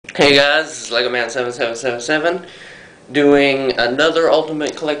Hey guys, this is LegoMan7777 doing another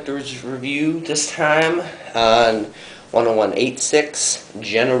Ultimate Collector's review, this time on 10186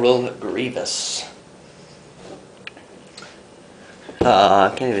 General Grievous.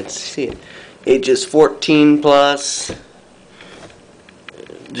 I can't even see it. Ages 14 plus.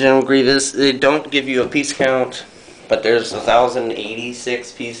 General Grievous. They don't give you a piece count, but there's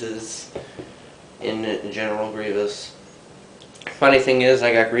 1,086 pieces in General Grievous. Funny thing is,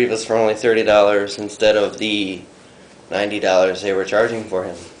 I got Grievous for only $30 instead of the $90 they were charging for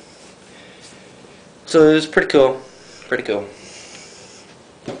him. So it was pretty cool. Pretty cool.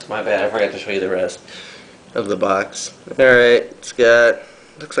 My bad, I forgot to show you the rest of the box. Alright, it's got,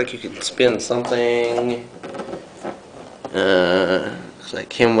 looks like you can spin something. Looks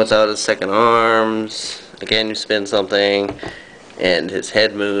like him without his second arms. Again, you spin something, and his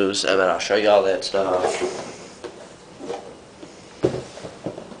head moves. I bet I'll show you all that stuff.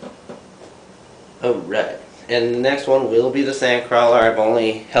 Alright, and the next one will be the Sandcrawler. I've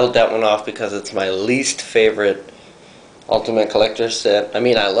only held that one off because it's my least favorite Ultimate Collector set. I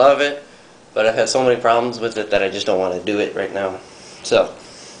mean, I love it, but I've had so many problems with it that I just don't want to do it right now. So,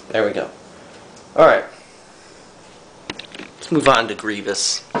 there we go. Alright, let's move on to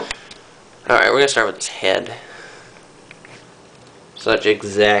Grievous. Alright, we're going to start with his head. Such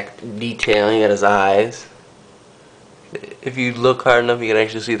exact detail. You got his eyes. If you look hard enough, you can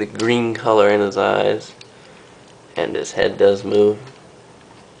actually see the green color in his eyes. And his head does move.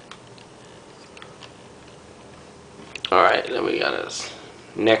 Alright, then we got his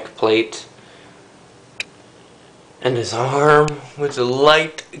neck plate. And his arm with a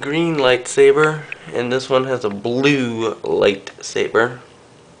light green lightsaber. And this one has a blue lightsaber.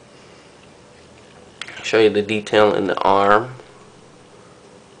 I'll show you the detail in the arm.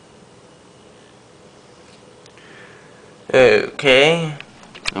 Okay,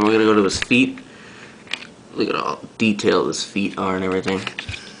 and we're gonna go to his feet. Look at how detailed his feet are and everything.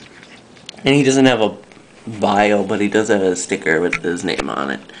 And he doesn't have a bio, but he does have a sticker with his name on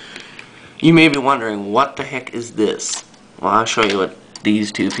it. You may be wondering, what the heck is this? Well, I'll show you what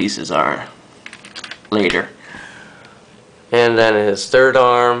these two pieces are later. And then his third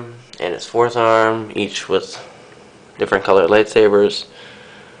arm and his fourth arm, each with different colored lightsabers.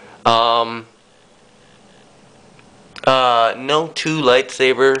 No two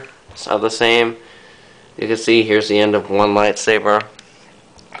lightsabers are the same. You can see here's the end of one lightsaber.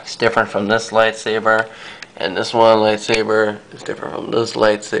 It's different from this lightsaber. And this one lightsaber is different from this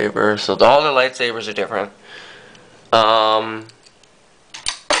lightsaber. So all the lightsabers are different.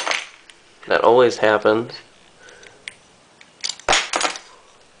 That always happens.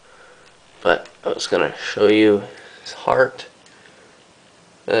 But I was going to show you his heart.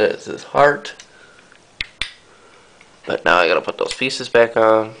 That is his heart. But now I gotta put those pieces back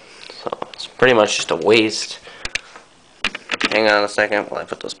on. So it's pretty much just a waste. Hang on a second while I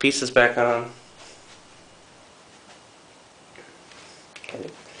put those pieces back on. Okay.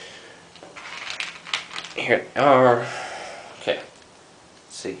 Here they are. Okay.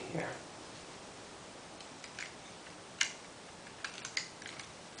 Let's see here.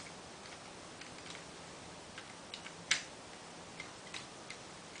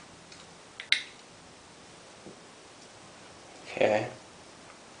 Okay.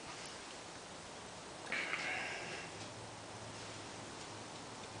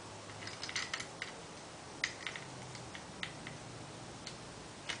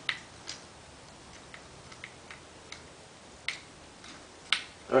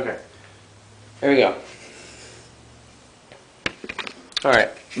 Okay. There we go. Alright,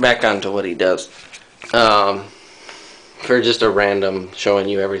 back on to what he does. For just a random showing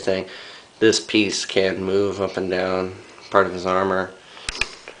you everything, this piece can move up and down, part of his armor.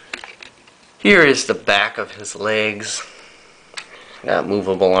 Here is the back of his legs. Got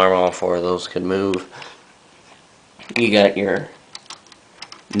movable arm, all four of those can move. You got your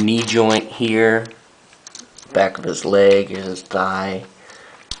knee joint here, back of his leg, here's his thigh.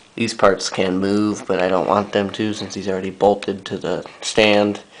 These parts can move, but I don't want them to since he's already bolted to the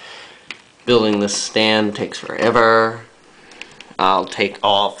stand. Building this stand takes forever. I'll take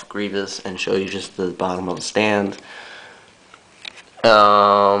off Grievous and show you just the bottom of the stand.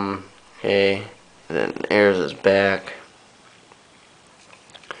 Okay, and then there's his back.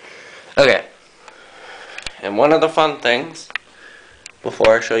 Okay, and one of the fun things,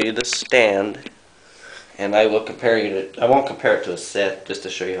 before I show you the stand, and I will compare you to, I won't compare it to a set, just to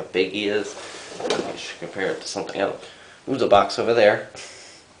show you how big he is. I should compare it to something else. Move the box over there.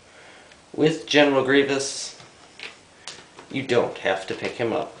 With General Grievous, you don't have to pick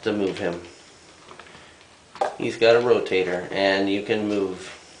him up to move him. He's got a rotator, and you can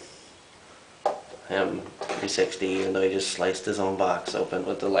move him 360, even though he just sliced his own box open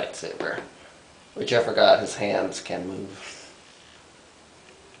with the lightsaber. Which I forgot his hands can move.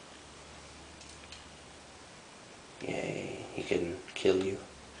 Yay, he can kill you.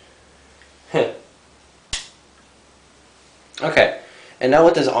 Okay, and now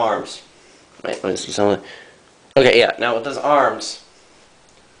with his arms. Wait, let me see something. Okay, yeah, now with his arms,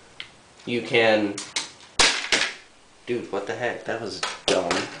 you can... Dude, what the heck? That was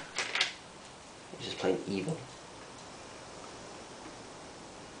dumb. He's just plain evil.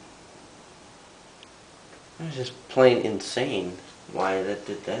 That was just plain insane why that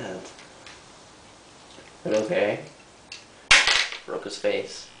did that. But okay. Broke his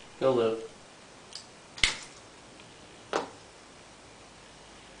face. He'll live.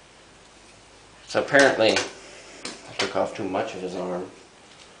 So apparently, I took off too much of his arm.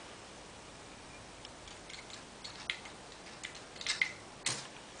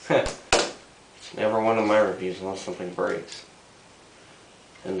 It's never one of my reviews unless something breaks.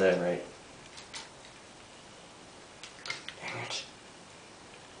 Isn't that right? Dang it.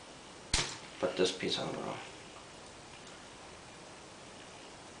 Put this piece on wrong.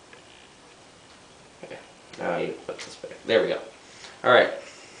 Okay, now you put this back. There we go. Alright.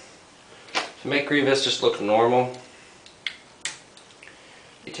 To make Grievous just look normal,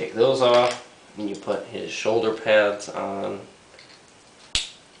 you take those off and you put his shoulder pads on.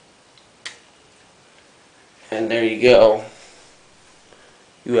 And there you go.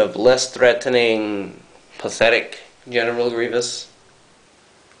 You have less threatening, pathetic General Grievous.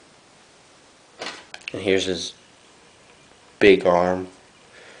 And here's his big arm.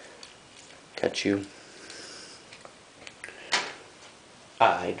 Got you.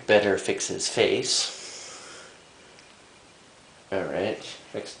 I'd better fix his face. Alright,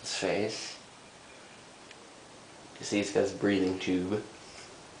 fix his face. You see he's got his breathing tube.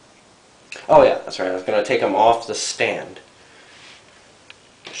 Oh yeah, that's right, I was going to take him off the stand.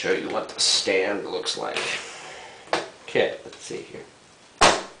 Show you what the stand looks like. Okay, let's see here.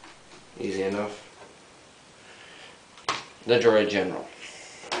 Easy enough. The Droid General.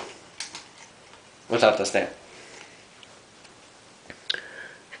 Without the stand.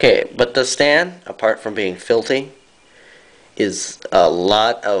 Okay, but the stand, apart from being filthy, is a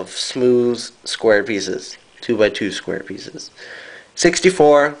lot of smooth square pieces. 2x2 square pieces.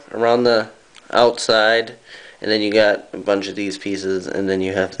 64 around the outside, and then you got a bunch of these pieces, and then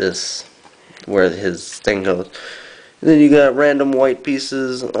you have this where his thing goes. And then you got random white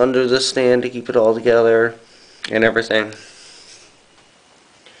pieces under the stand to keep it all together and everything.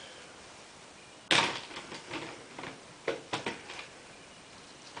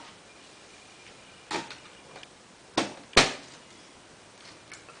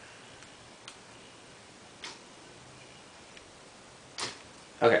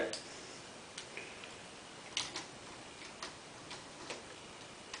 Okay.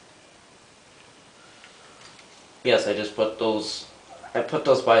 Yes, I just put those, I put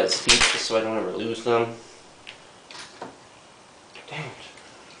those by his feet just so I don't ever lose them. Dang it.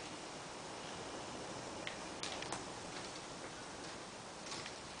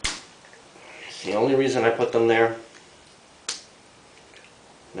 It's the only reason I put them there.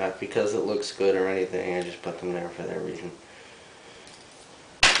 Not because it looks good or anything, I just put them there for that reason.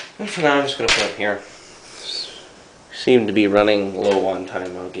 And for now, I'm just going to put them here. Seem to be running low on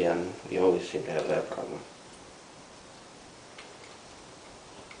time again. You always seem to have that problem.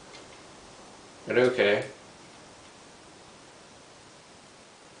 But okay.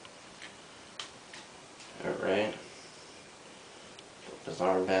 Alright. Flip his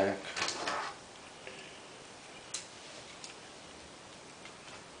arm back.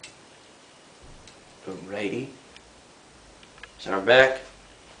 Alrighty. His arm back.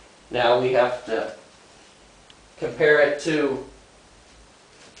 Now we have to compare it to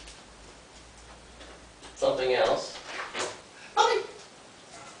something else. Okay.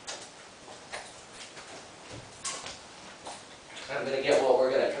 I'm going to get what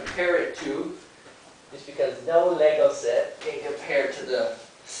we're going to compare it to, just because no Lego set can compare to the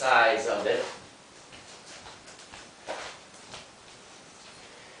size of it.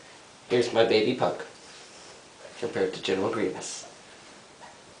 Here's my baby pug, compared to General Grievous.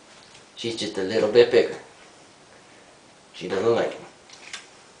 She's just a little bit bigger. She doesn't like him,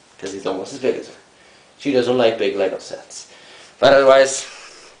 because he's almost as big as her. She doesn't like big Lego sets. But otherwise,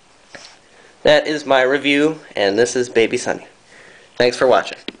 that is my review, and this is Baby Sunny. Thanks for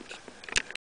watching.